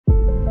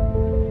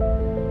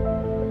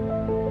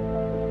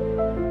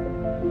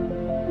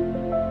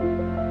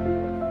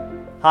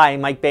Hi,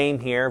 Mike Boehm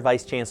here,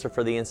 Vice Chancellor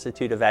for the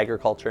Institute of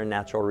Agriculture and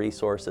Natural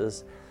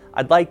Resources.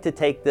 I'd like to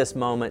take this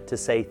moment to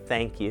say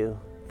thank you.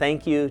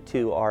 Thank you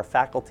to our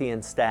faculty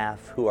and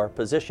staff who are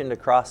positioned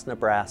across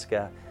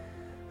Nebraska,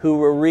 who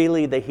were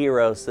really the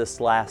heroes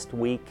this last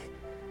weekend,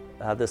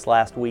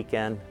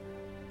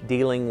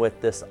 dealing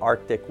with this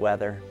Arctic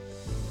weather.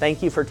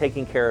 Thank you for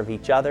taking care of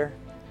each other.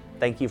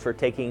 Thank you for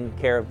taking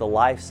care of the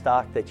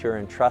livestock that you're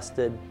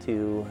entrusted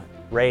to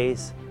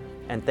raise.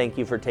 And thank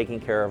you for taking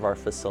care of our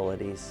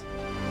facilities.